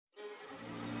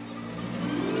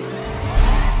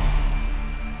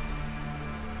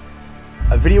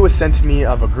video was sent to me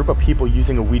of a group of people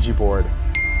using a Ouija board.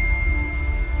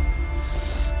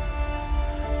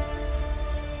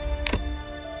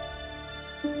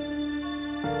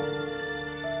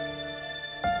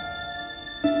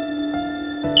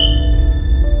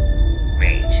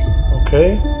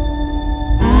 Okay.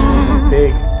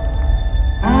 Big.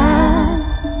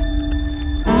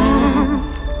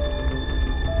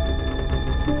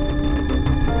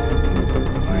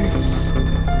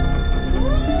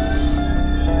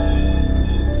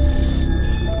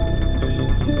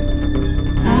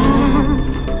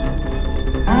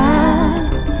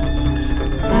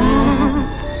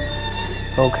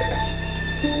 Okay.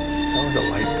 That was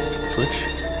a light switch.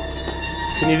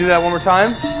 Can you do that one more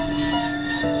time?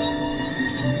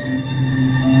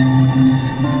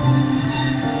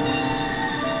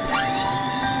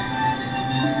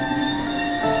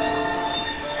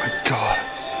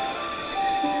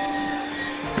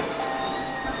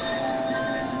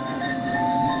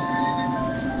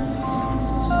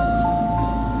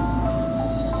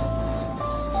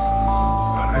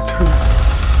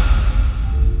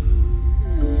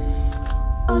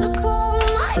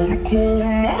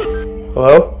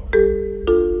 Hello?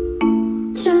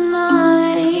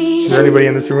 Is there anybody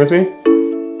in this room with me?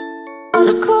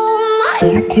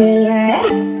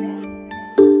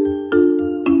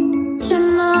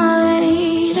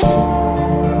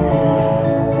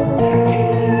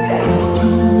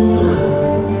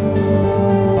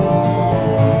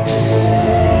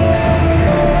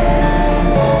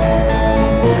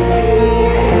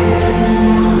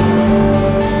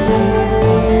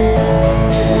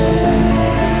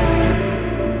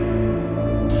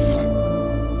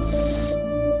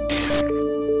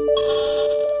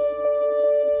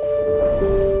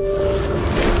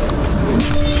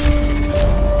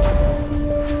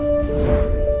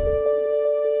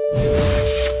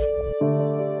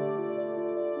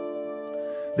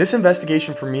 This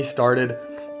investigation for me started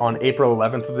on April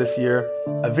 11th of this year.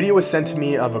 A video was sent to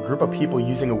me of a group of people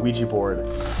using a Ouija board.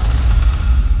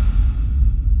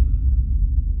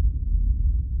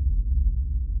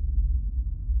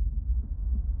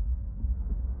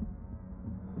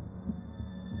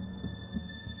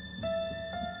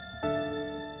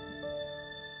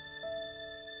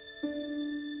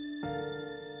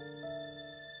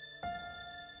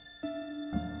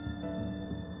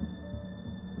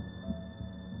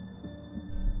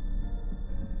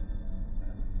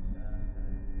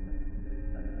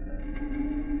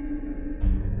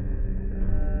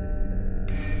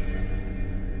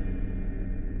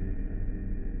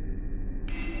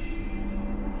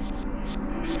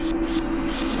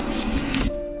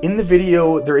 In the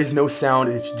video, there is no sound,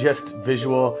 it's just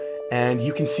visual, and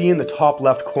you can see in the top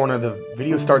left corner the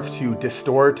video starts to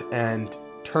distort and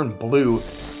turn blue,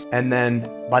 and then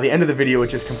by the end of the video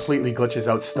it just completely glitches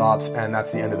out, stops, and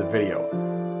that's the end of the video.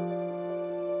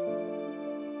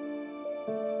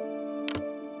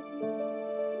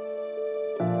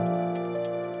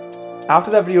 After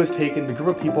that video was taken, the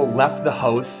group of people left the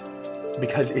house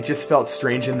because it just felt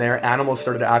strange in there. Animals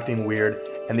started acting weird,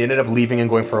 and they ended up leaving and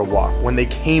going for a walk. When they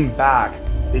came back,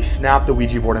 they snapped the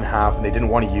Ouija board in half and they didn't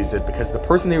want to use it because the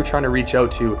person they were trying to reach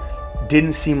out to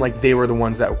didn't seem like they were the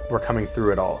ones that were coming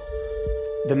through at all.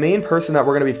 The main person that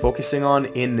we're going to be focusing on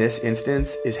in this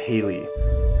instance is Hayley.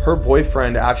 Her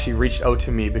boyfriend actually reached out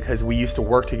to me because we used to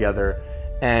work together,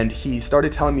 and he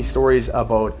started telling me stories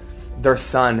about their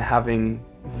son having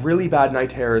really bad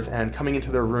night terrors and coming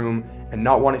into their room and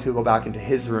not wanting to go back into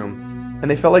his room. And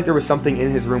they felt like there was something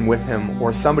in his room with him,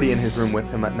 or somebody in his room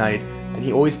with him at night, and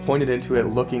he always pointed into it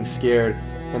looking scared,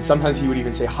 and sometimes he would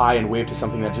even say hi and wave to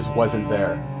something that just wasn't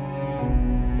there.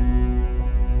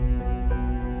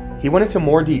 He went into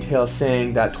more detail,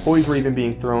 saying that toys were even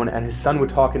being thrown, and his son would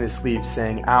talk in his sleep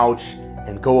saying ouch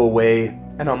and go away,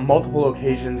 and on multiple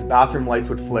occasions bathroom lights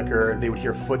would flicker, they would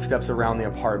hear footsteps around the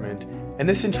apartment. And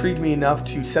this intrigued me enough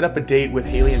to set up a date with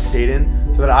Hayley and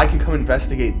Stadon so that I could come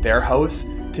investigate their house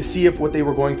to see if what they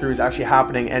were going through is actually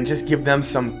happening and just give them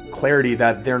some clarity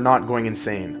that they're not going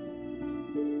insane.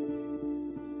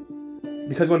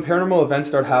 Because when paranormal events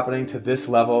start happening to this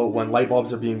level, when light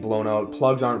bulbs are being blown out,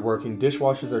 plugs aren't working,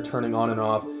 dishwashers are turning on and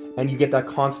off, and you get that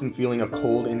constant feeling of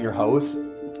cold in your house,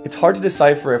 it's hard to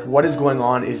decipher if what is going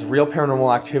on is real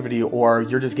paranormal activity or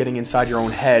you're just getting inside your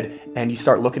own head and you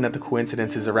start looking at the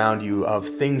coincidences around you of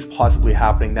things possibly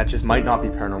happening that just might not be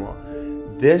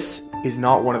paranormal. This is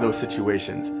not one of those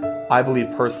situations. I believe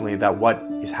personally that what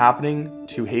is happening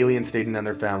to Hayley and Stadon and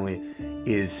their family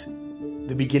is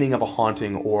the beginning of a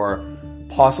haunting or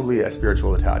possibly a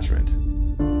spiritual attachment.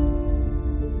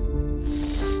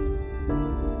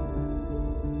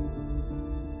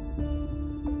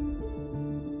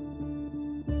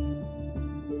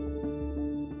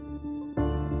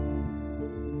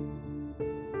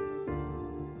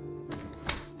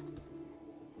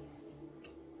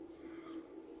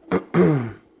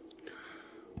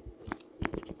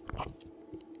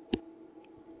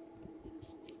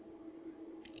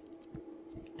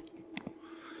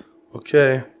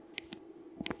 Okay.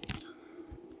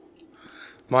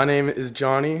 My name is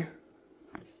Johnny.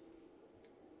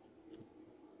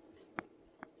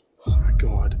 Oh my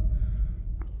god.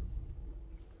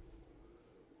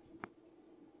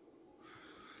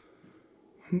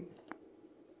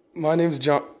 My name's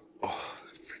John. Oh,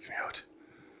 freak me out.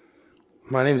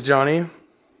 My name's Johnny.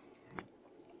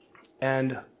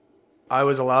 And I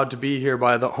was allowed to be here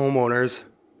by the homeowners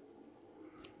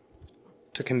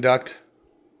to conduct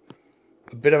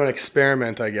a bit of an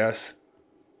experiment, I guess,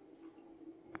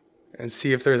 and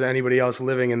see if there's anybody else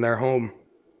living in their home.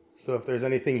 So if there's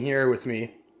anything here with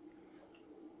me,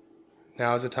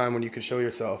 now is the time when you can show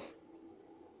yourself.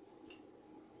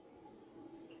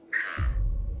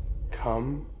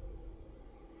 Come.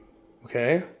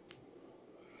 Okay.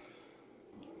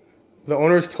 The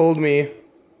owners told me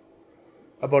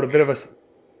about a bit of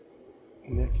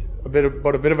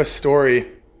a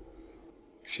story.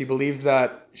 She believes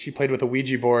that she played with a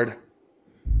Ouija board.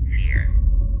 Fear.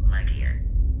 Like here.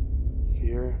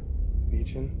 Fear.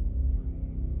 Legion.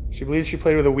 She believes she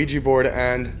played with a Ouija board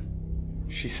and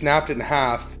she snapped it in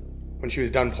half when she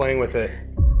was done playing with it.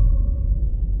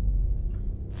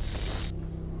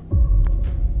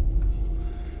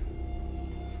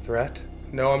 Threat?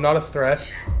 No, I'm not a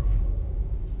threat.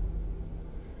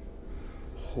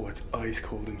 Oh, it's ice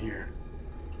cold in here.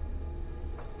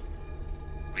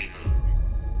 Remove.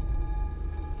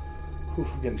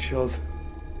 Oof, I'm getting chills.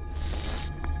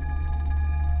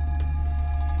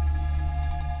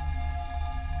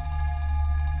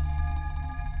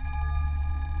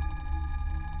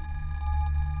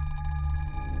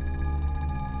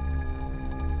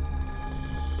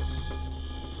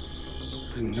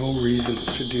 There's no reason it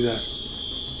should do that.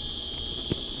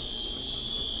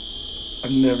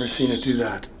 I've never seen it do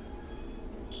that.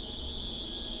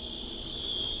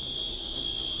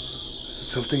 Is it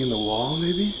something in the wall,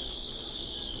 maybe?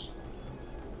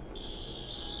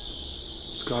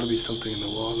 It's gotta be something in the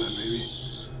wall then, maybe.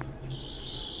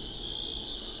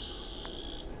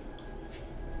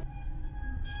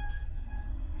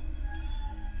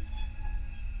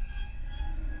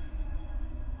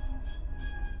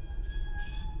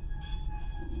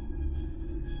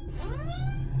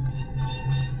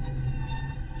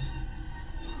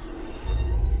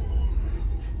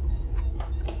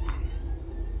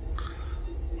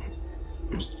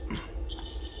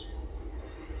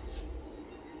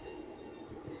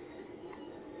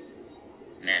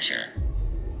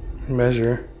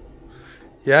 Measure.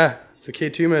 Yeah, it's a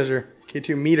K2 measure.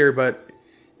 K2 meter, but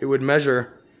it would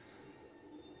measure.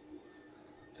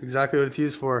 It's exactly what it's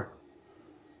used for.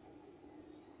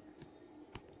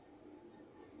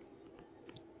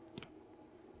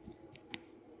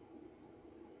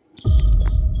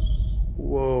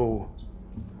 Whoa.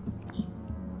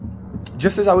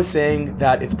 Just as I was saying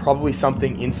that it's probably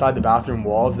something inside the bathroom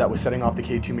walls that was setting off the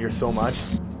K2 meter so much.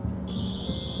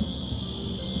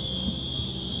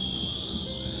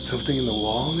 Something in the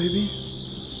wall, maybe?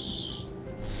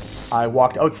 I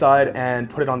walked outside and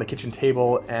put it on the kitchen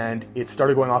table and it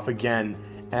started going off again.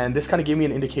 And this kind of gave me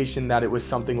an indication that it was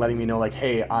something letting me know like,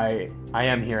 hey, I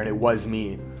am here and it was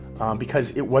me.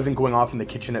 Because it wasn't going off in the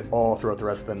kitchen at all throughout the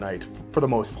rest of the night, for the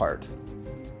most part.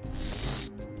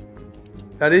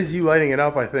 That is you lighting it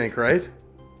up, I think, right?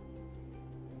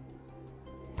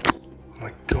 Oh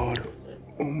my god.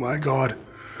 Oh my god.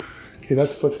 Okay,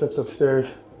 that's footsteps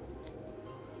upstairs.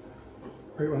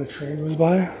 Right when the train goes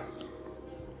by.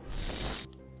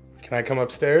 Can I come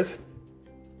upstairs?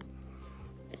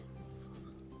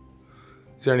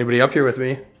 Is there anybody up here with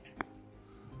me?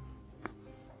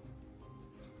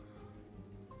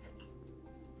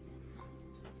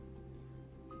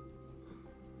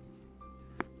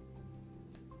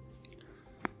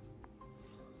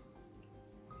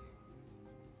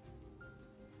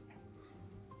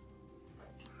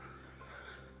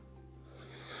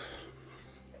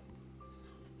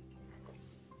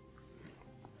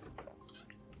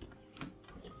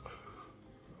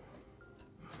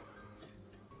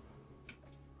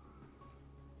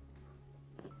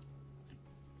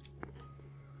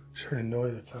 I heard a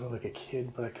noise. It sounded like a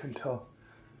kid, but I couldn't tell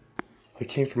if it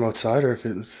came from outside or if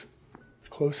it was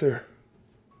closer.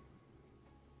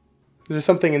 Is there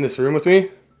something in this room with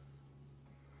me?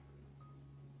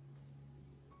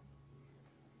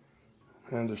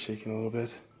 Hands are shaking a little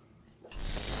bit.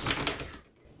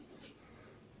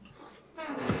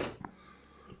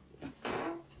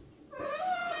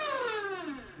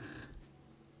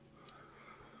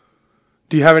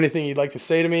 Do you have anything you'd like to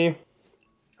say to me?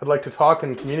 I'd like to talk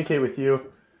and communicate with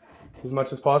you as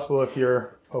much as possible if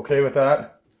you're okay with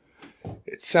that.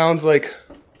 It sounds like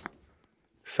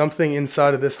something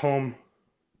inside of this home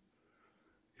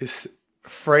is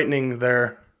frightening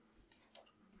their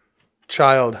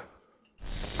child.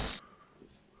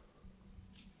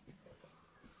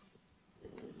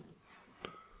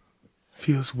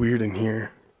 Feels weird in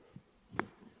here.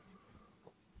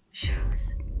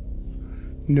 Shoes.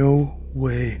 No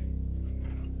way.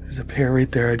 There's a pair right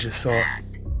there I just saw.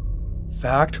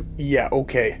 Fact? Yeah,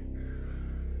 okay.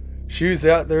 Shoes,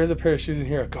 yeah, there is a pair of shoes in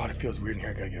here. God, it feels weird in here.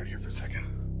 I gotta get out of here for a second.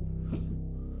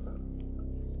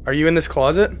 Are you in this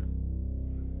closet?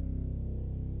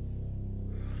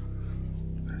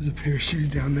 There's a pair of shoes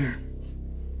down there.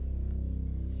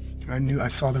 I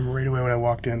saw them right away when I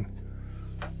walked in.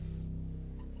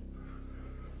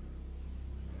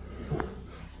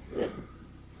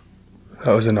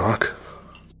 That was a knock.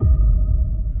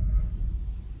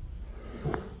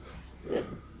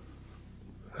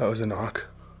 That was a knock.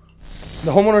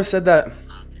 The homeowner said that.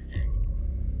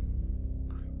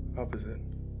 Opposite.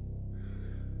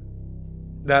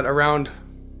 That around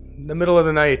the middle of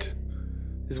the night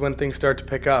is when things start to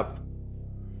pick up.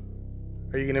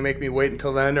 Are you gonna make me wait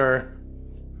until then, or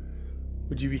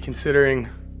would you be considering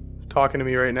talking to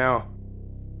me right now?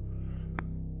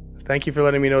 Thank you for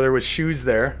letting me know there was shoes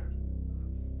there.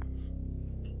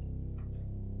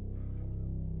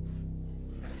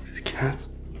 This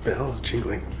cat's bell is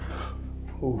jingling.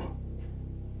 Ooh.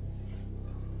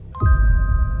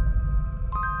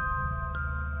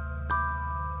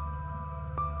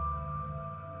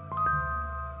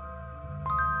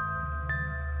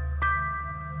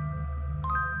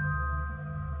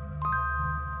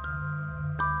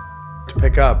 To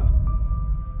pick up.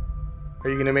 Are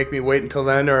you gonna make me wait until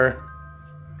then, or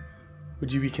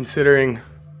would you be considering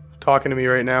talking to me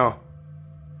right now?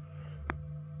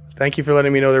 Thank you for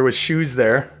letting me know there was shoes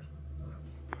there.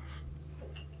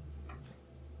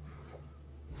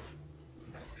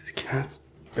 This cat's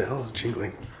bell is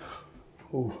jingling.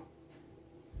 Ooh.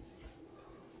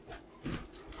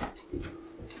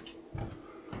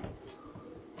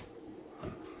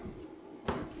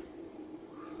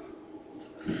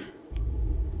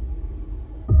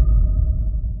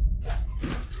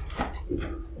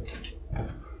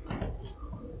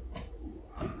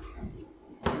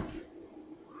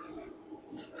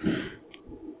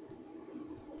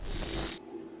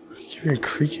 I keep hearing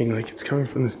creaking like it's coming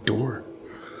from this door.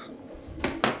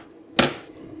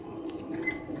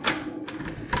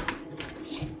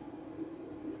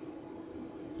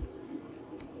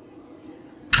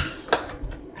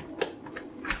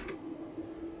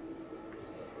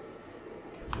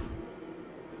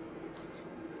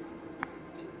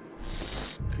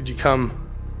 Could you come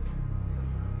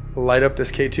light up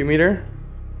this K2 meter?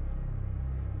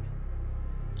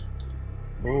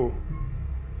 Oh.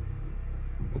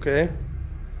 Okay.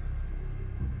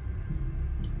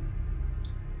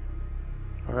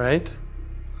 All right.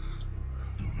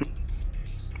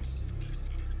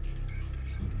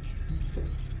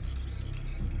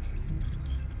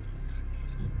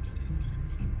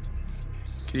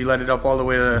 Can you light it up all the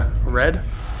way to red?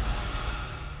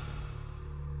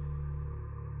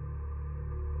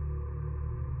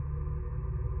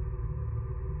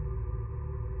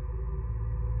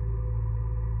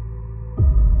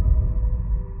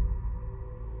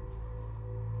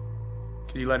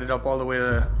 Can you light it up all the way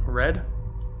to red?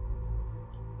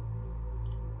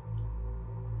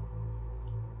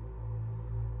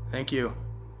 Thank you.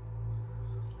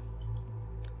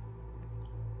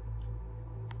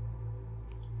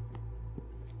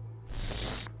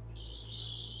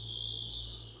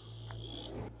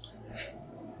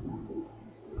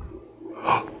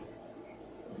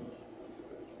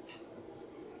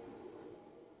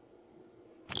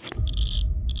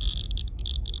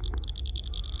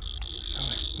 Sound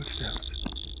like footsteps.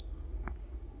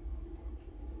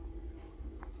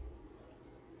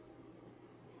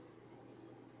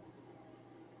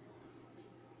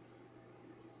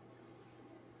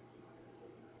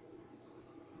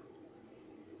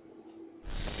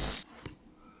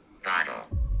 Bottle.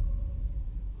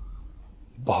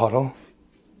 Bottle?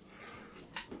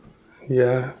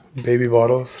 Yeah, baby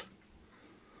bottles.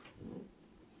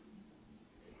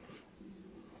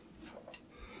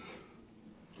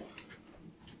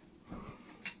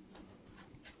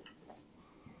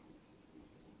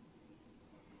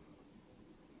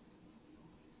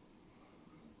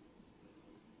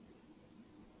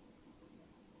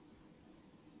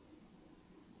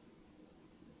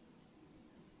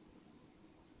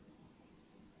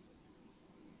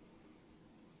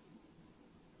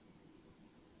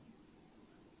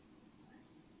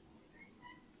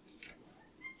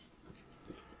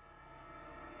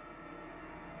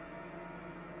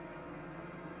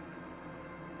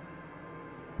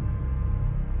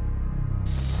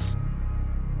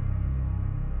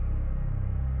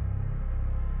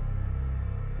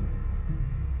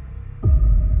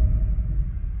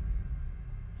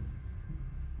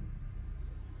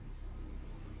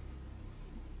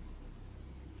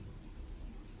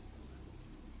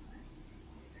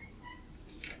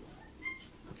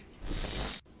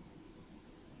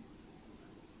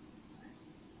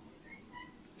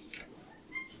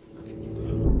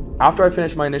 After I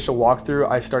finished my initial walkthrough,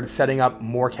 I started setting up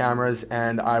more cameras,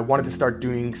 and I wanted to start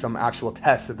doing some actual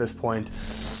tests at this point.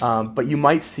 But you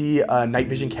might see a night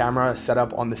vision camera set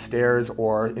up on the stairs,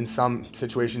 or in some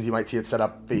situations you might see it set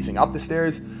up facing up the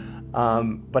stairs.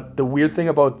 But the weird thing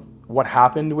about what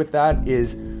happened with that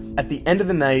is at the end of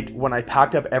the night, when I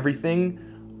packed up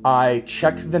everything, I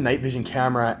checked the night vision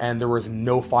camera and there was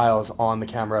no files on the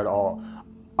camera at all.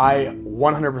 I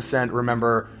 100%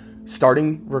 remember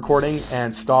starting recording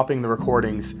and stopping the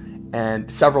recordings and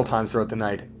several times throughout the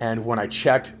night, and when I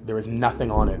checked, there was nothing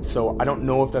on it. So I don't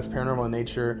know if that's paranormal in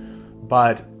nature,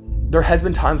 but there has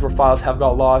been times where files have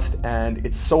got lost, and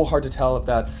it's so hard to tell if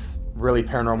that's really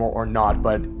paranormal or not.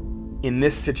 But in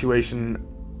this situation,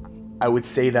 I would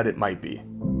say that it might be.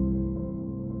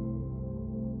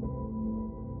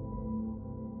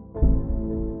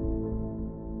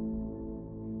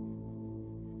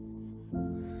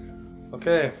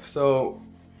 Okay, so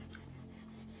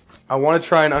I want to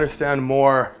try and understand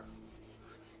more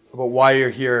about why you're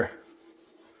here.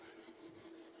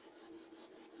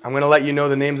 I'm going to let you know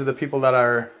the names of the people that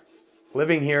are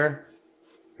living here,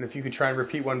 and if you could try and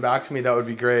repeat one back to me, that would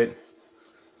be great.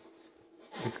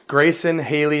 It's Grayson,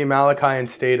 Hayley, Malachi, and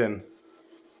Stadon.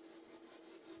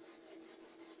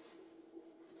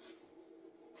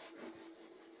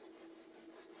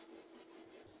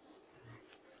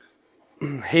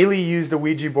 Hayley used a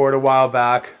Ouija board a while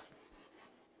back,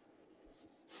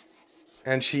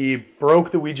 and she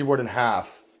broke the Ouija board in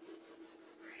half.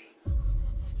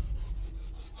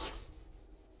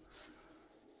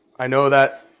 I know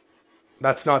that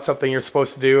that's not something you're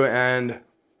supposed to do, and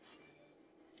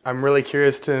I'm really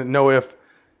curious to know if,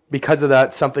 because of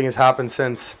that, something has happened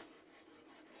since.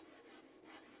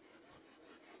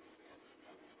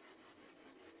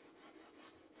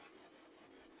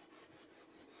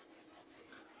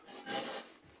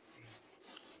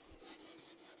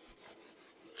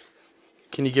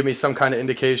 Can you give me some kind of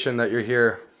indication that you're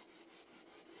here?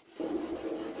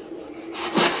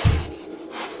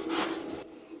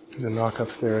 There's a knock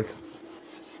upstairs.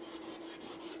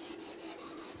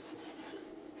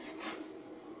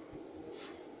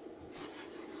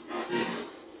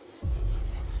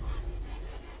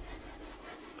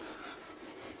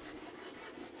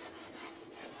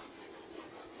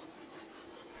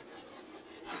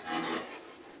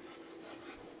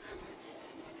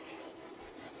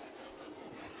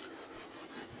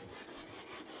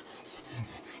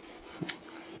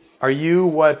 Are you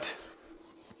what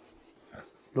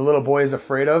the little boy is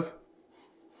afraid of?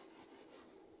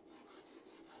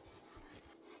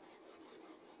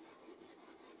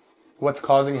 What's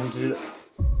causing him to do that?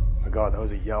 Oh my God, that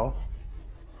was a yell.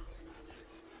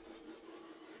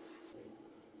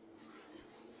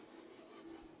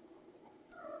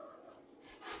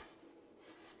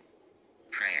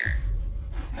 Prayer.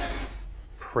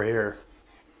 Prayer.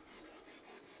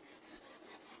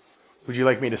 Would you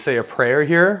like me to say a prayer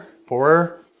here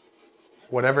for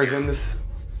whatever's in this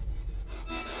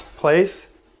place?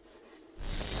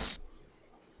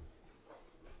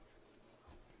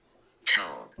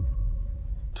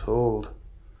 Told.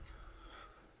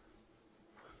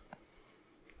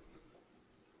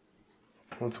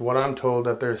 Well, it's what I'm told,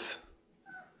 that there's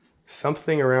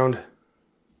something around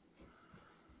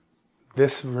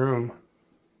this room.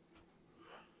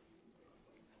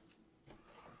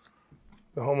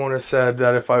 The homeowner said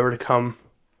that if I were to come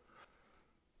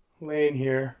lay in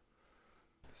here,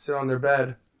 sit on their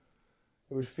bed,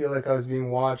 it would feel like I was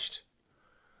being watched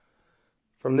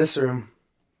from this room.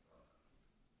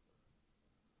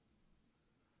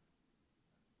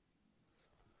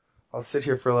 I'll sit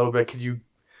here for a little bit. Could you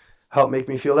help make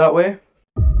me feel that way?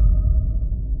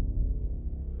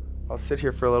 I'll sit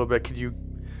here for a little bit. Could you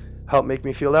help make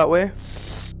me feel that way?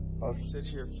 I'll sit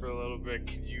here for a little bit.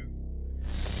 Could you...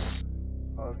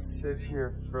 I'll sit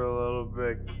here for a little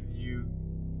bit. Could you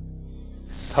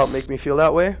help make me feel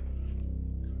that way?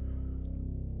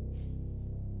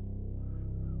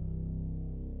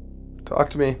 Talk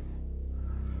to me.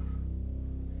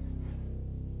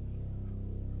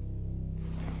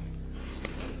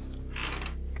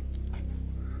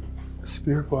 The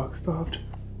spirit box stopped.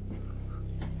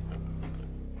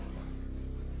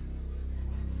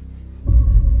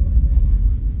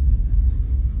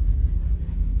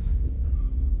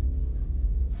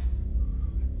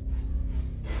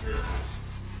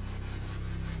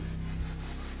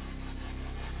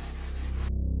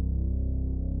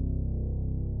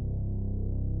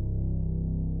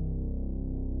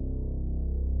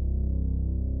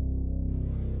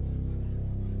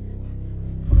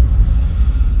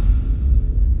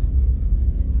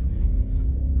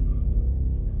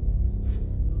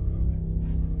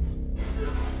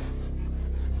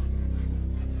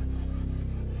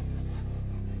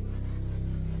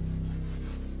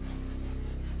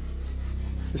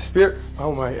 The spirit.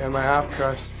 Oh my, am I half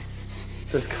crushed? It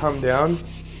says come down.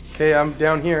 Okay, I'm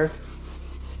down here.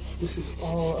 This is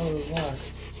all out of whack.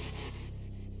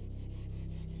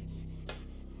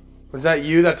 Was that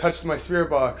you that touched my spirit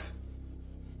box?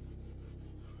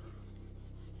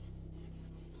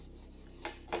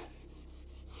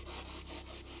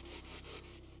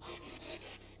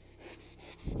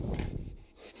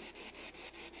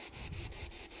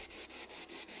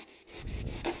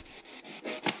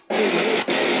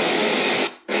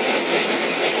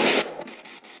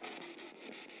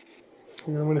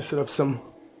 I'm going to set up some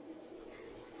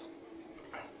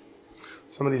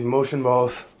of these motion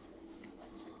balls.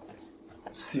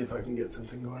 Let's see if I can get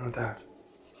something going with that.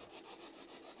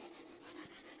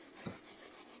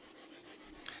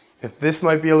 If this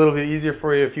might be a little bit easier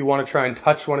for you if you want to try and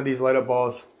touch one of these light up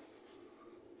balls.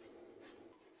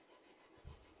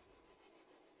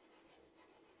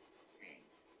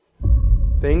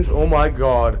 Things? Oh my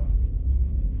god.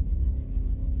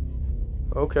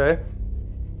 Okay.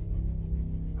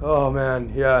 Oh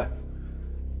man, yeah.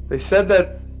 They said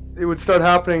that it would start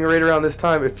happening right around this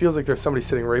time. It feels like there's somebody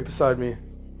sitting right beside me.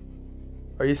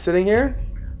 Are you sitting here?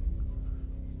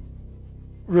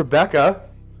 Rebecca?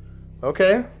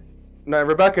 Okay. No,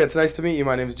 Rebecca, it's nice to meet you.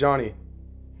 My name's Johnny.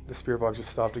 The spirit box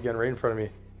just stopped again right in front of me.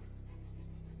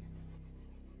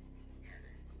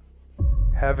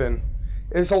 Heaven.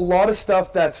 There's a lot of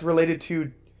stuff that's related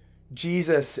to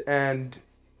Jesus and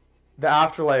the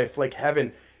afterlife, like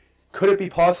heaven. Could it be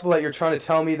possible that you're trying to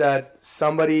tell me that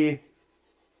somebody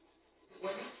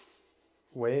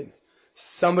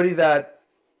that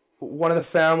one of the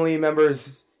family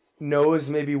members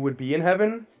knows maybe would be in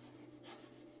heaven?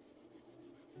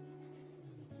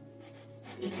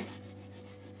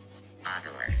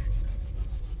 Marvelous.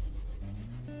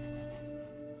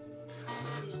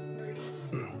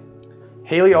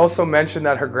 Hayley also mentioned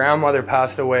that her grandmother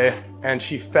passed away and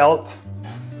she felt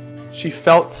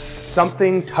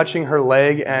something touching her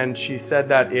leg, and she said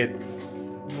that it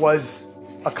was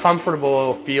a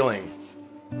comfortable feeling.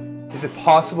 Is it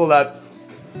possible that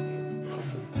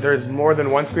there's more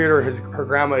than one spirit, or her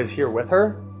grandma is here with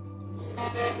her?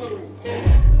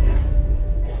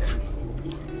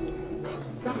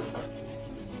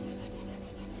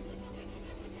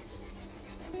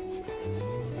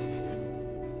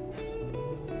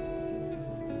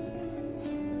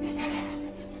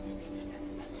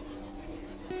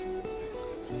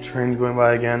 Train's going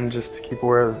by again, just to keep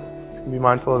aware, be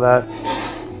mindful of that.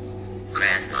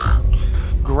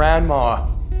 Grandma.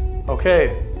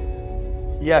 Okay.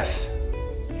 Yes.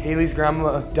 Hayley's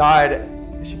grandma died.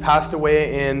 She passed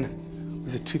away in,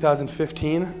 was it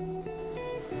 2015?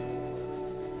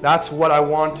 That's what I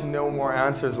want to know more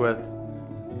answers with,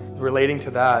 relating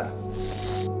to that.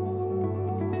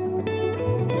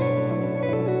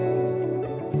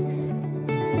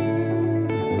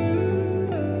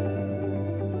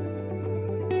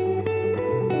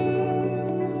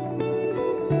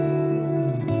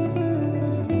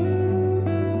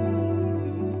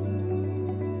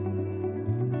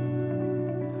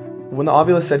 When the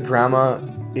ovulus said grandma,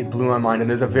 it blew my mind, and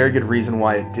there's a very good reason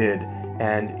why it did,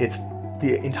 and it's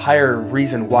the entire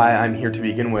reason why I'm here to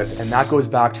begin with, and that goes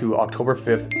back to October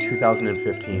 5th,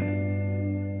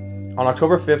 2015. On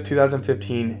October 5th,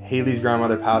 2015, Hayley's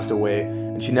grandmother passed away,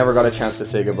 and she never got a chance to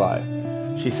say goodbye.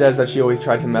 She says that she always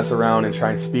tried to mess around and try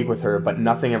and speak with her, but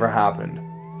nothing ever happened.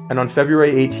 And on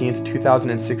February 18th,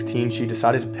 2016, she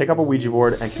decided to pick up a Ouija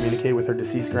board and communicate with her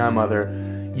deceased grandmother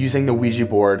using the Ouija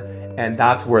board, and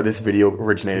that's where this video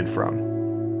originated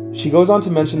from. She goes on to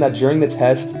mention that during the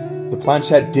test, the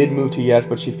planchette did move to yes,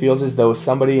 but she feels as though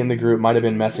somebody in the group might have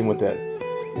been messing with it.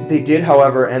 They did,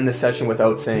 however, end the session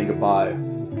without saying goodbye.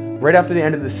 Right after the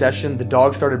end of the session, the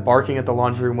dog started barking at the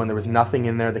laundry room when there was nothing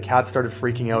in there, the cat started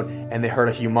freaking out, and they heard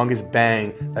a humongous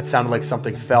bang that sounded like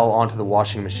something fell onto the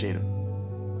washing machine.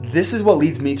 This is what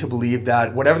leads me to believe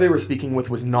that whatever they were speaking with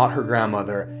was not her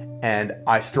grandmother, and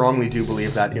I strongly do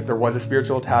believe that if there was a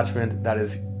spiritual attachment that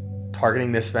is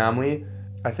targeting this family,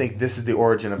 I think this is the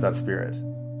origin of that spirit.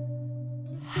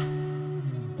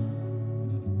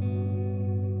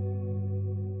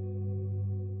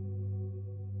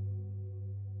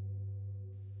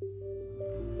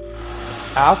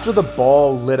 After the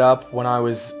ball lit up when I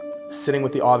was sitting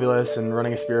with the ovulus and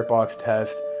running a spirit box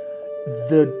test,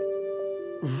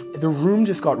 the room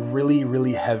just got really,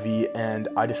 really heavy, and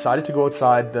I decided to go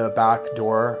outside the back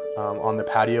door on the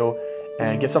patio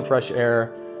and get some fresh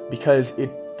air, because it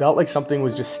felt like something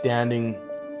was just standing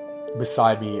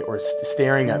beside me or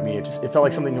staring at me. It felt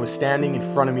like something was standing in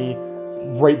front of me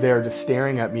right there, just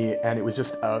staring at me, and it was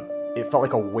just it felt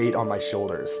like a weight on my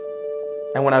shoulders.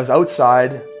 And when I was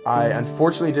outside, I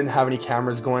unfortunately didn't have any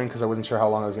cameras going because I wasn't sure how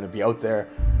long I was going to be out there.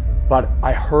 But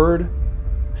I heard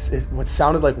what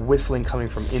sounded like whistling coming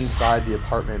from inside the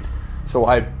apartment. So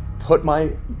I put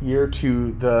my ear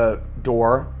to the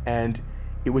door, and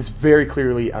it was very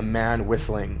clearly a man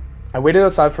whistling. I waited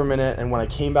outside for a minute, and when I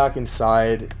came back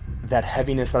inside, that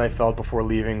heaviness that I felt before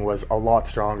leaving was a lot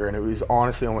stronger, and it was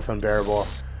honestly almost unbearable.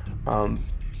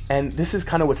 And this is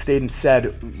kind of what Stadon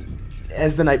said.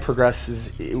 As the night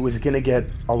progresses, it was going to get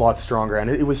a lot stronger, and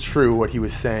it was true what he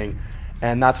was saying.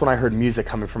 And that's when I heard music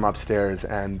coming from upstairs,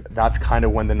 and that's kind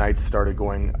of when the night started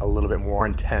going a little bit more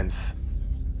intense.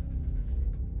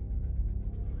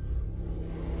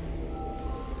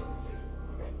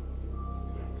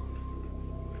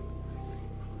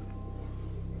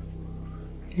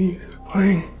 He's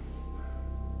playing.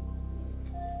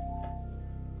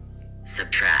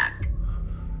 Subtract.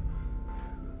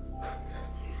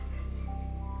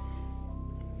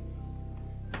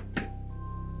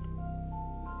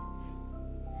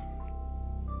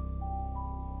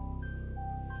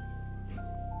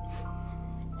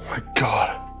 Oh my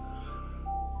God.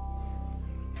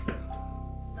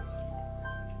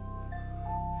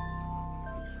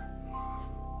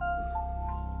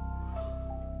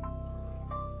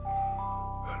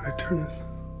 How do I turn this?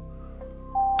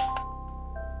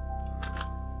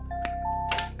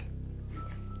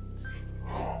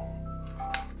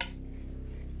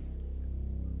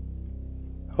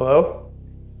 Hello?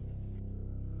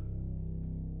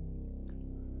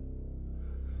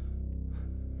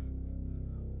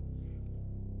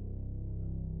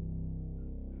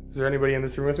 Is there anybody in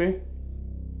this room with me?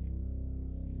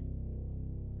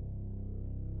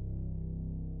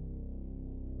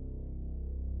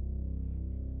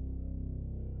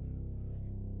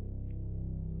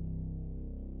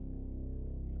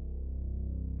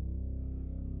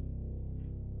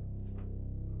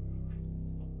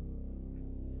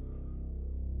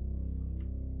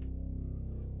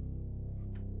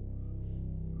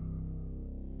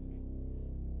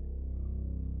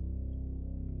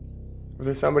 If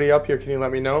there's somebody up here, can you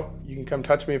let me know? You can come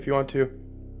touch me if you want to.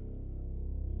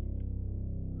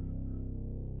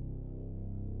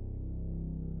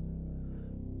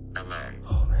 Alone.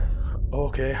 Oh man.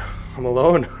 Okay, I'm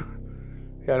alone.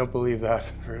 Yeah, I don't believe that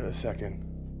for a second.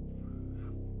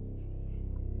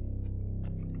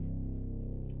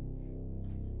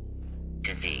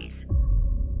 Disease.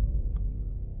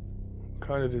 What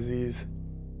kind of disease?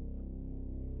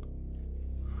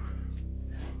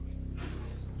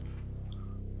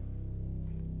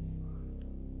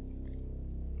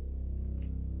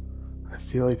 I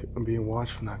feel like I'm being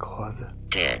watched from that closet.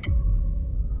 Did.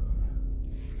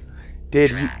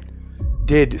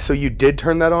 So you did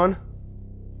turn that on?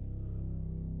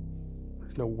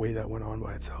 There's no way that went on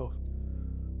by itself.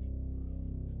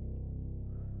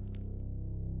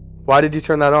 Why did you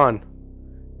turn that on?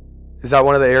 Is that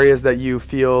one of the areas that you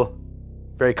feel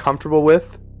very comfortable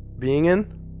with being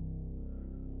in?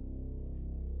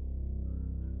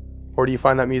 Or do you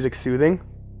find that music soothing?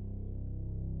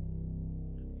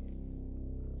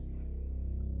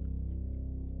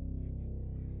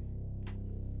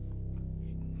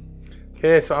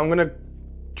 Okay, so I'm gonna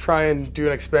try and do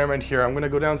an experiment here. I'm gonna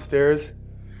go downstairs.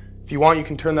 If you want, you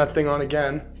can turn that thing on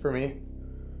again for me.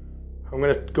 I'm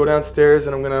gonna go downstairs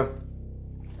and I'm gonna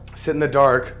sit in the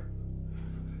dark.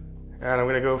 And I'm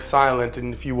gonna go silent,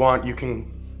 and if you want, you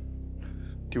can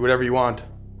do whatever you want.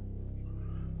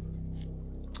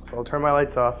 So I'll turn my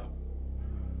lights off.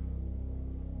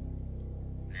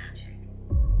 Magic.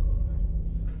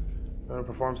 Gonna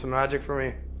perform some magic for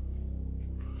me.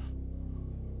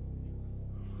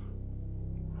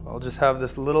 I'll just have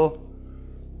this little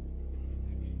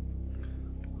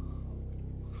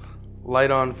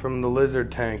light on from the lizard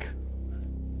tank.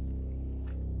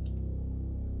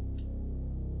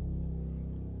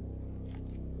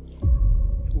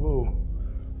 Whoa.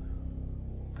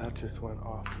 That just went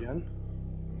off again.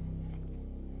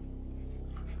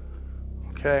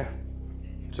 Okay.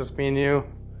 Just me and you.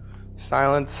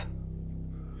 Silence.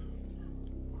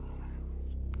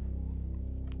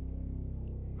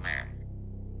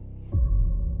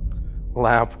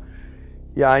 Lamp.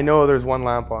 Yeah, I know there's one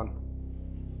lamp on.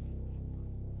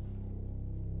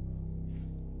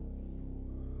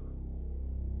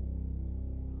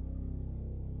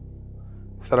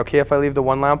 Is that okay if I leave the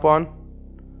one lamp on?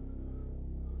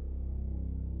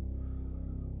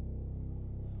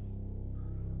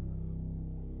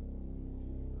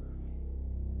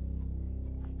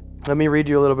 Let me read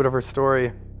you a little bit of her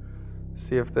story.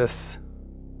 See if this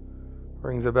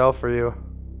rings a bell for you.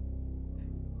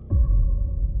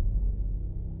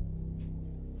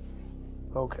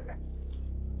 Okay.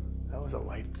 That was a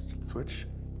light switch.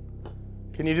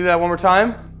 Can you do that one more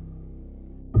time?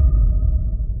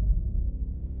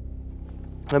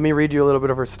 Let me read you a little bit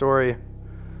of her story.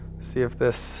 See if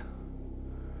this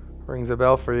rings a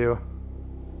bell for you.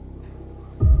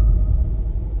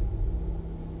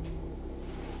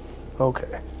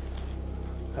 Okay.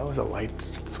 That was a light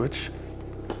switch.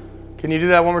 Can you do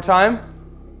that one more time?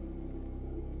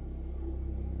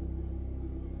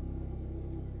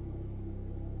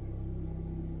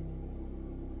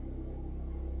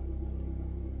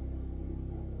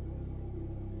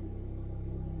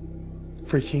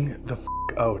 Freaking the f***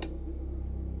 out.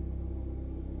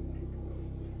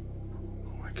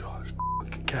 Oh my gosh,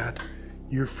 f***ing cat.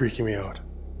 You're freaking me out.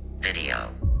 Video.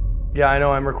 Yeah, I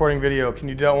know, I'm recording video. Can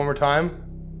you do that one more time?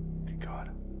 Okay, God.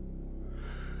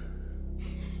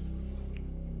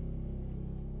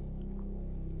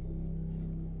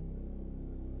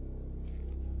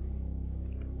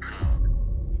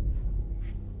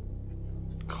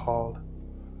 Called.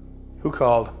 Who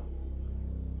called?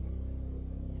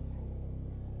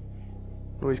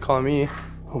 Nobody's calling me.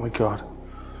 Oh my God.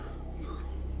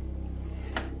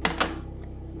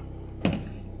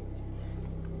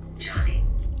 Johnny.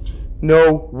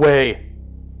 No way.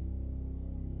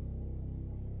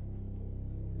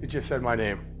 It just said my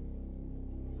name.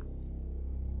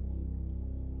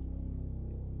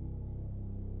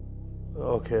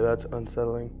 Okay, that's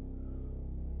unsettling.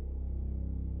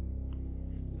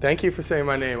 Thank you for saying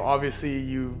my name. Obviously,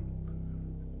 you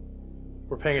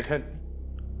were paying attention.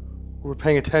 Were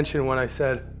paying attention when I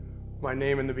said my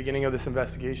name in the beginning of this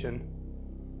investigation.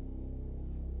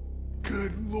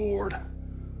 Good Lord. I'm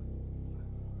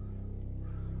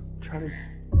trying to.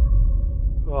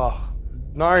 Oh,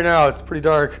 not right now. It's pretty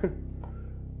dark.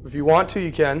 If you want to,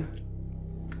 you can.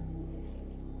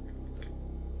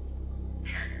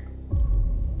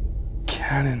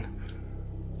 Canon.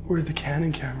 Where's the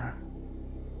Canon camera?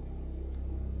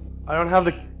 I don't have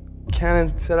the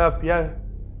Canon set up yet.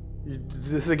 Is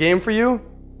this a game for you?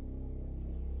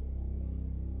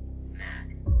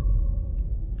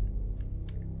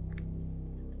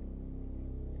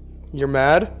 You're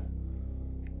mad?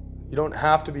 You don't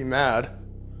have to be mad.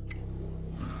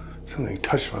 Something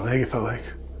touched my leg, it felt like.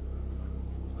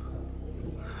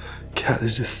 Cat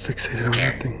is just fixated on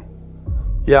that thing.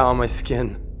 Yeah, on my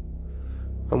skin.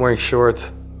 I'm wearing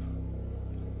shorts.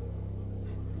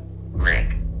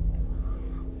 Lick.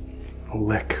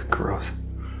 Lick, gross.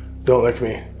 Don't lick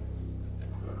me.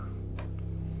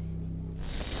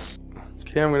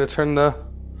 Okay, I'm gonna turn the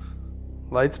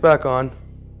lights back on.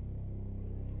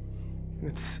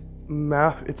 It's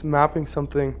mapping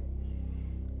something.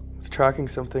 It's tracking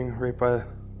something right by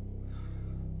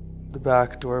the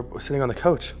back door, sitting on the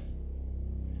couch.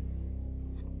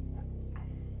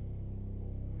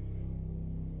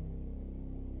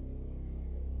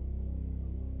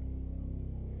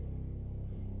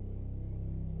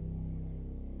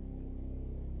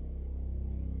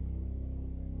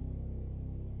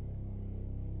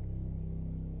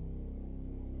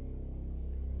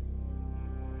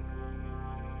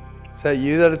 Is that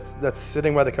you that's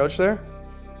sitting by the couch there?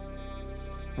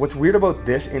 What's weird about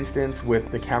this instance with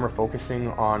the camera focusing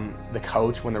on the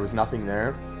couch when there was nothing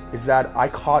there is that I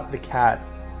caught the cat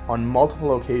on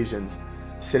multiple occasions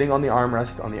sitting on the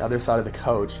armrest on the other side of the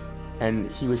couch, and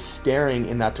he was staring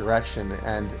in that direction,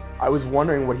 and I was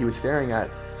wondering what he was staring at.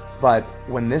 But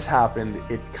when this happened,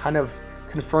 it kind of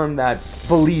confirmed that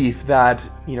belief that,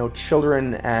 you know,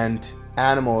 children and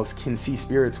animals can see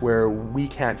spirits where we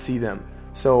can't see them.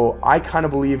 So I kind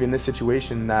of believe in this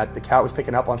situation that the cat was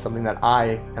picking up on something that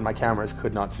I and my cameras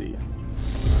could not see.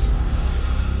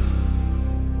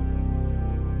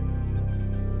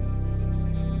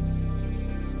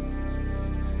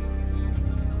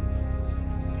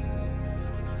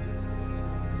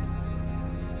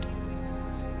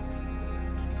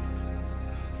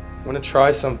 I'm gonna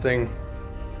try something,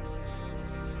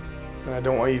 and I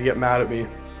don't want you to get mad at me.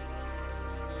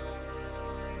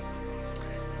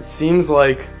 It seems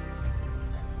like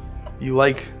you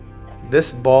like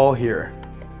this ball here.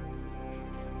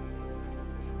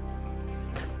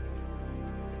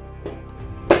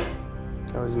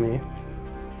 That was me.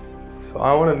 So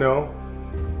I want to know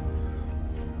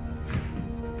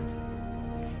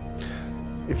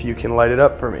if you can light it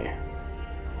up for me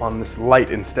on this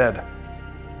light instead,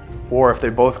 or if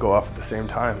they both go off at the same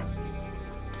time.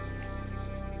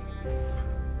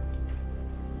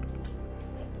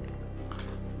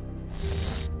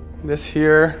 This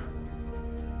here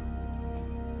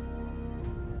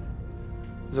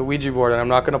is a Ouija board, and I'm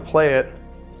not going to play it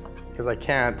because I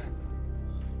can't.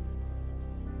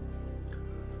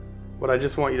 But I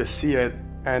just want you to see it,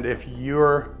 and if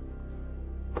you're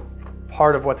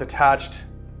part of what's attached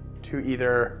to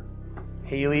either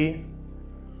Hayley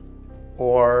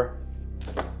or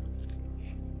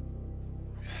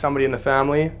somebody in the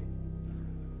family,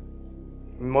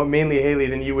 mainly Hayley,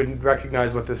 then you would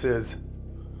recognize what this is.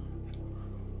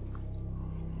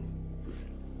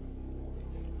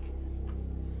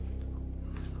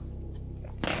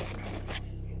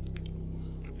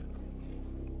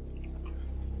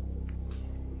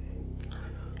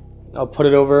 I'll put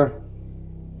it over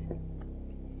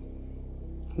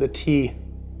the T.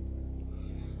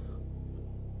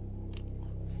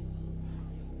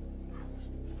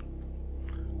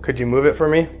 Could you move it for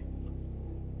me?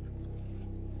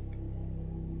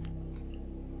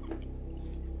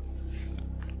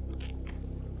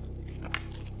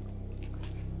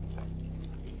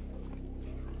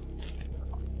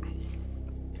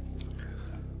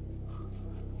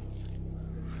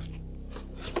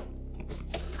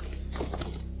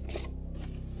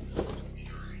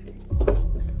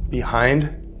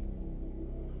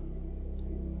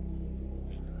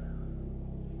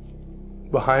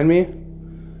 Behind me,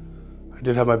 I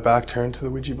did have my back turned to the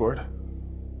Ouija board.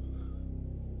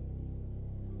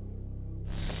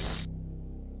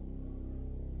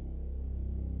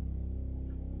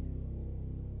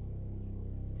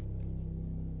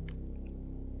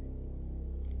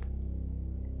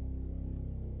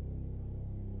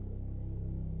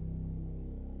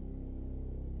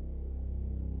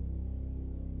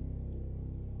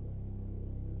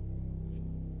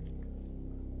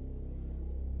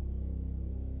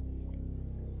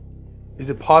 Is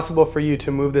it possible for you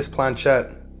to move this planchette?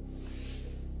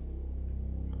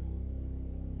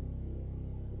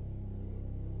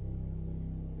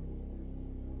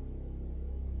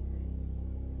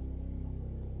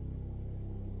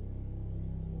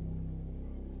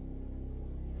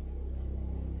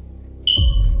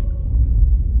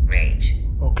 Rage.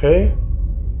 Okay.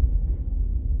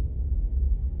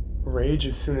 Rage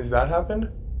as soon as that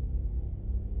happened?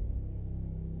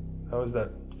 That was that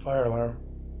fire alarm.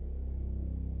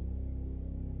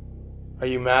 Are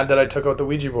you mad that I took out the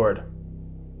Ouija board?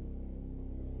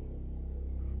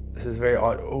 This is very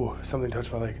odd. Oh, something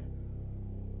touched my leg.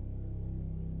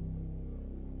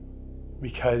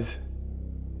 Because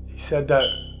he said that,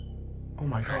 oh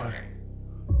my God.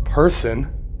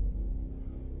 Person?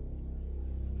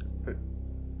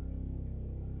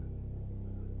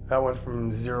 That went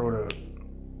from 0 to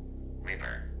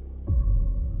River.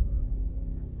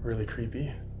 really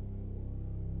creepy.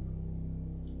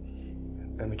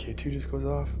 And the K2 just goes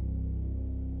off.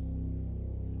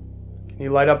 Can you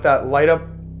light up that lamp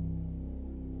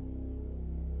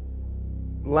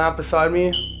beside me?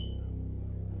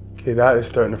 Okay, that is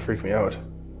starting to freak me out.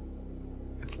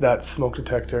 It's that smoke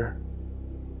detector.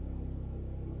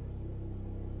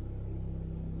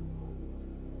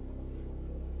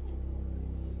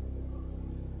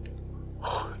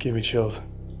 Give me chills.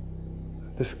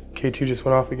 This K2 just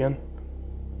went off again.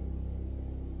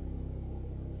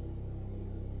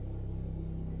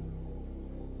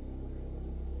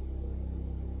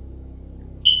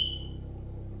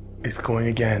 It's going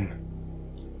again.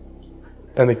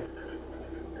 And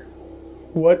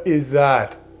what is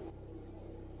that?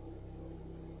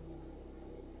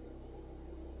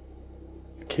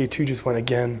 K2 just went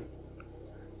again.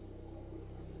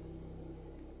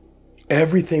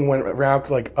 Everything went wrapped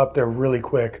like up there really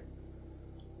quick.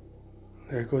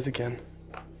 There it goes again.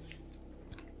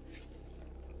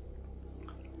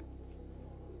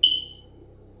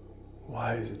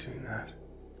 Why is it doing that?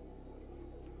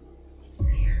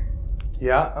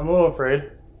 Yeah, I'm a little afraid.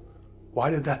 Why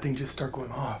did that thing just start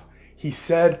going off? He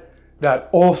said that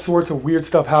all sorts of weird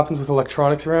stuff happens with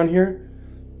electronics around here.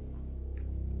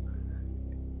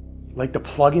 Like the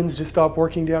plugins just stopped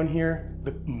working down here.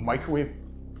 The microwave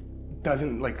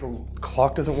doesn't, like the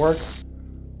clock doesn't work.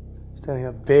 Standing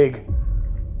up big.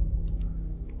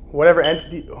 Whatever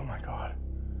entity, oh my God.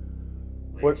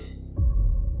 Wish.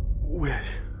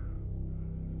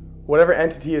 Whatever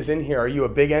entity is in here, are you a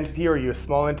big entity or are you a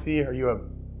small entity? Are you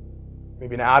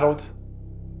maybe an adult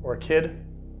or a kid?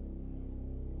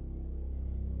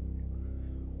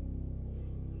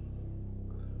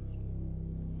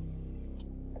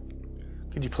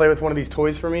 Could you play with one of these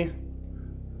toys for me?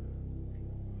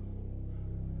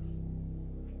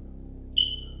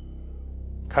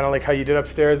 Kind of like how you did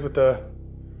upstairs with the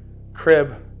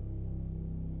crib.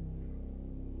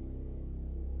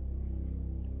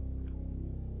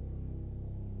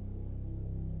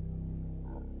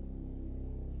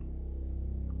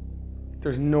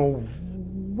 There's no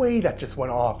way that just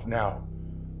went off now.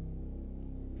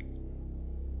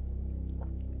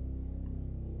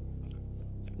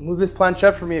 Move this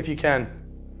planchette for me if you can.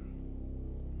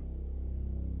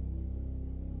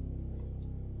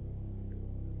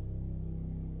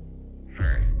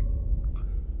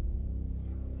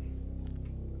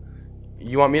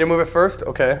 You want me to move it first?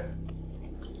 Okay.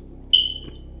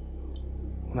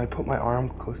 When I put my arm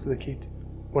close to the key,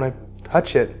 when I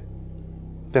touch it,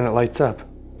 then it lights up.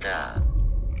 Duh.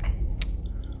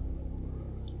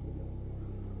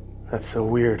 That's so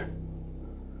weird.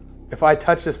 If I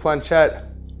touch this planchette,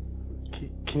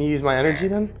 can you use my energy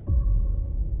then?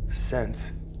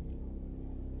 Sense.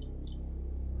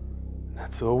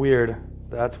 That's so weird.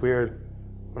 That's weird.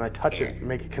 When I touch it,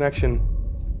 make a connection.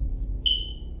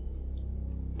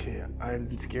 Okay,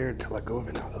 I'm scared to let go of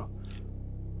it now though.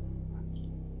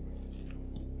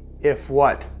 If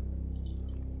what?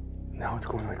 Now it's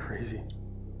going like crazy.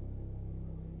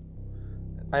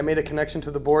 I made a connection to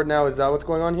the board now. Is that what's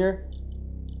going on here?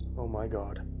 Oh my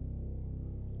god.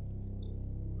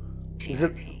 Is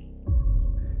it...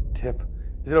 Tip.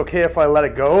 Is it okay if I let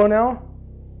it go now?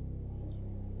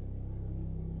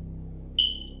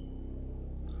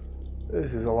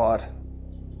 This is a lot.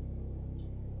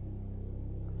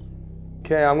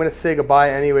 Okay, I'm gonna say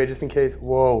goodbye anyway, just in case.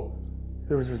 Whoa.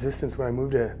 There was resistance when I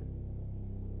moved it.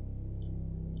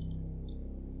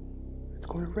 It's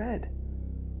going to red.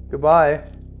 Goodbye.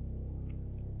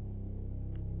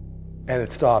 And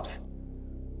it stops.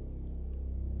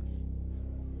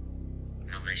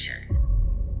 Malicious.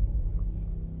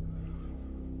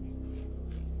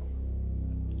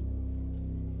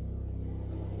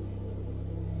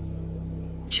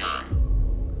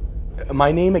 John.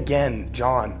 My name again,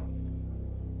 John.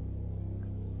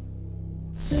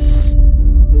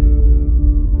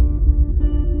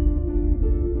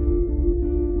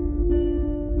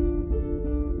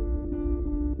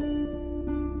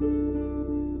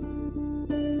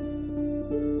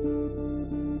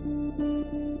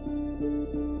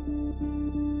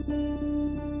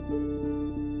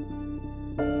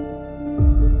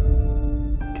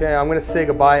 Okay, I'm gonna say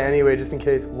goodbye anyway, just in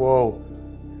case. Whoa,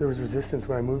 there was resistance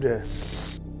when I moved it.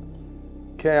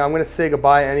 Okay, I'm gonna say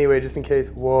goodbye anyway, just in case.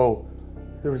 Whoa,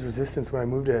 there was resistance when I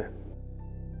moved it.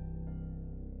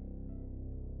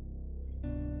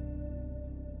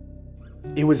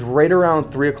 It was right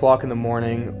around 3 o'clock in the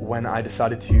morning when I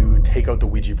decided to take out the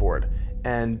Ouija board.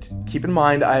 And keep in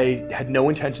mind, I had no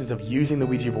intentions of using the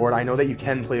Ouija board. I know that you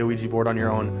can play a Ouija board on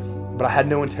your own, but I had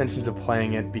no intentions of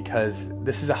playing it because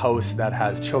this is a house that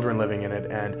has children living in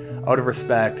it, and out of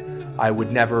respect, I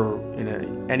would never,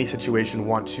 in any situation,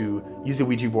 want to use a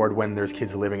Ouija board when there's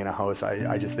kids living in a house.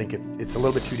 I just think it's a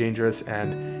little bit too dangerous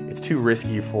and it's too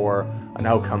risky for an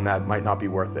outcome that might not be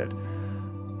worth it.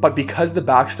 But because the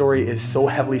backstory is so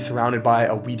heavily surrounded by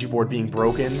a Ouija board being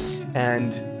broken,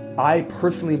 and I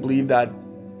personally believe that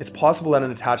it's possible that an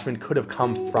attachment could have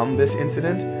come from this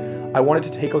incident, I wanted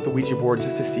to take out the Ouija board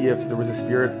just to see if there was a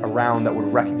spirit around that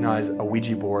would recognize a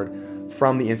Ouija board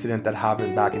from the incident that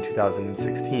happened back in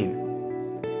 2016.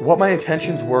 What my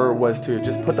intentions were was to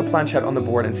just put the planchette on the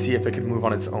board and see if it could move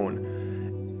on its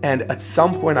own. And at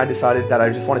some point I decided that I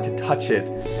just wanted to touch it,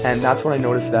 and that's when I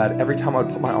noticed that every time I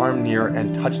would put my arm near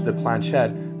and touch the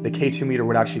planchette, the K2 meter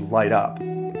would actually light up.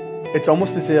 It's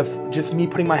almost as if just me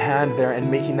putting my hand there and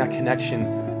making that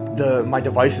connection, my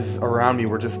devices around me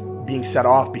were just being set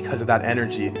off because of that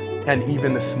energy, and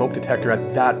even the smoke detector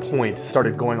at that point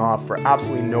started going off for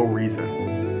absolutely no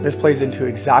reason. This plays into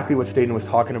exactly what Stadon was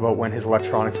talking about when his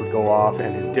electronics would go off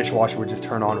and his dishwasher would just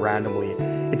turn on randomly.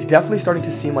 It's definitely starting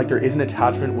to seem like there is an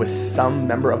attachment with some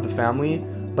member of the family,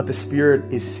 but the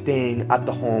spirit is staying at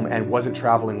the home and wasn't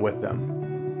traveling with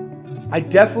them. I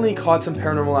definitely caught some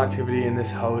paranormal activity in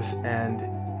this house, and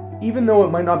even though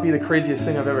it might not be the craziest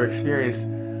thing I've ever experienced,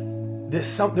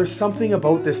 there's something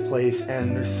about this place,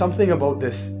 and there's something about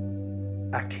this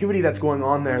activity that's going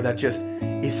on there that just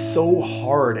is so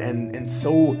hard and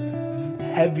so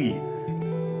heavy.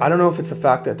 I don't know if it's the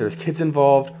fact that there's kids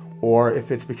involved, or if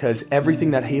it's because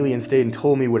everything that Hayley and Stadon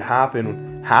told me would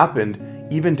happen, happened,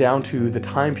 even down to the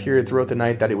time period throughout the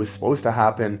night that it was supposed to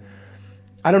happen.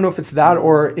 I don't know if it's that,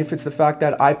 or if it's the fact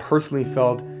that I personally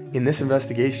felt in this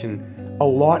investigation a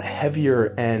lot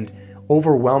heavier and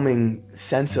overwhelming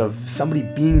sense of somebody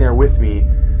being there with me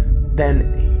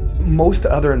than most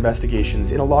other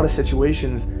investigations. In a lot of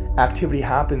situations, activity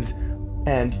happens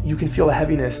and you can feel the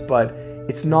heaviness, but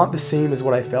it's not the same as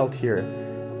what I felt here.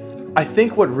 I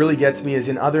think what really gets me is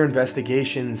in other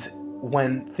investigations,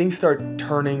 when things start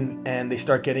turning and they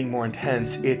start getting more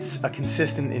intense, it's a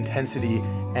consistent intensity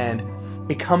and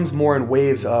it comes more in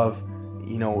waves of,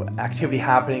 activity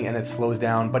happening and it slows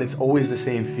down, but it's always the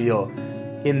same feel.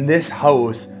 In this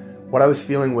house, what I was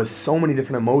feeling was so many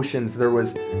different emotions. There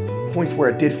was points where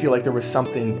it did feel like there was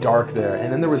something dark there,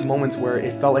 and then there was moments where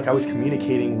it felt like I was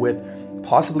communicating with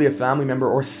possibly a family member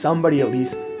or somebody at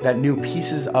least that knew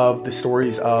pieces of the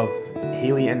stories of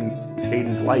Hayley and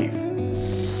Stadon's life.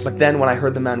 But then when I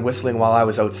heard the man whistling while I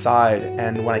was outside,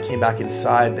 and when I came back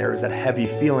inside, there was that heavy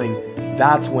feeling.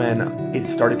 That's when it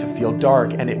started to feel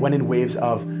dark, and it went in waves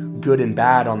of good and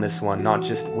bad on this one, not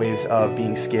just waves of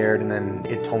being scared and then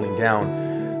it toning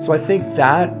down. So I think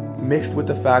that, mixed with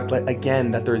the fact, like,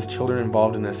 again, that there's children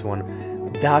involved in this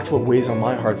one, that's what weighs on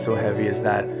my heart so heavy, is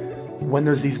that when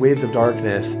there's these waves of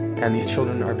darkness and these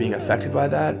children are being affected by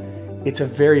that, it's a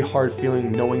very hard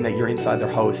feeling knowing that you're inside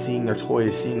their house, seeing their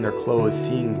toys, seeing their clothes,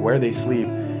 seeing where they sleep,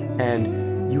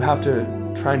 and you have to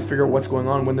try and figure out what's going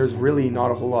on when there's really not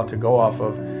a whole lot to go off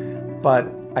of.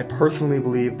 But I personally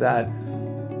believe that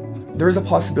there is a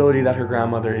possibility that her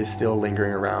grandmother is still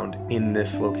lingering around in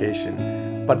this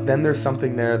location. But then there's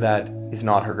something there that is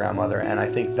not her grandmother, and I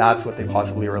think that's what they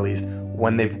possibly released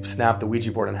when they snapped the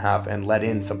Ouija board in half and let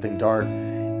in something dark.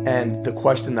 And the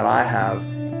question that I have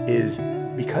is,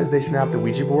 because they snapped the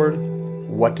Ouija board,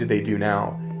 what do they do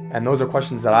now? And those are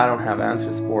questions that I don't have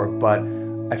answers for, but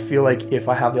I feel like if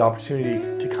I have the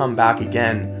opportunity to come back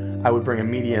again, I would bring a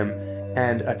medium,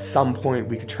 and at some point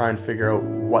we could try and figure out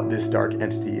what this dark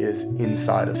entity is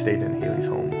inside of Stadon and Hayley's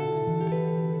home.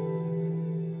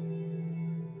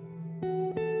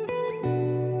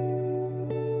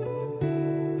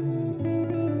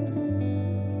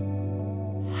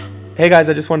 Hey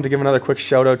guys, I just wanted to give another quick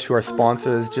shout out to our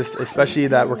sponsors, just especially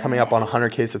that we're coming up on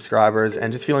 100K subscribers,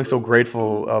 and just feeling so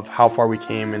grateful of how far we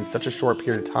came in such a short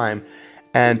period of time.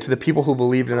 And to the people who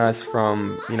believed in us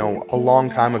from, a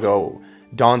long time ago,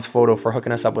 Dawn's Photo for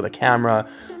hooking us up with a camera,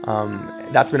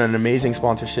 that's been an amazing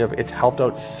sponsorship. It's helped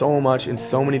out so much in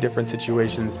so many different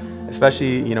situations,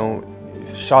 especially,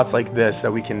 shots like this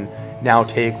that we can now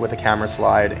take with a camera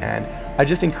slide. And I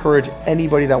just encourage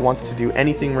anybody that wants to do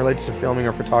anything related to filming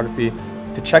or photography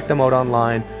to check them out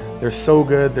online. They're so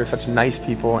good, they're such nice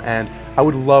people, and I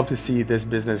would love to see this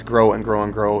business grow and grow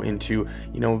and grow into,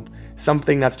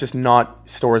 something that's just not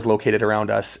stores located around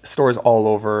us, stores all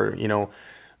over,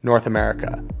 North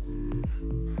America.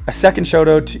 A second shout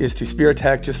out is to Spirit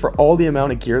Tech, just for all the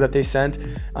amount of gear that they sent.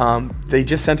 They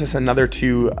just sent us another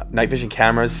 2 night vision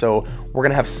cameras, so we're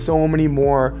gonna have so many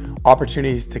more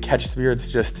opportunities to catch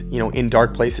spirits just in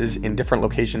dark places in different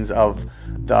locations of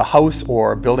the house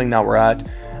or building that we're at.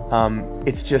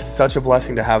 It's just such a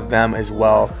blessing to have them as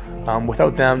well.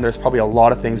 Without them, there's probably a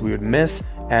lot of things we would miss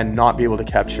and not be able to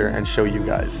capture and show you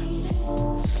guys.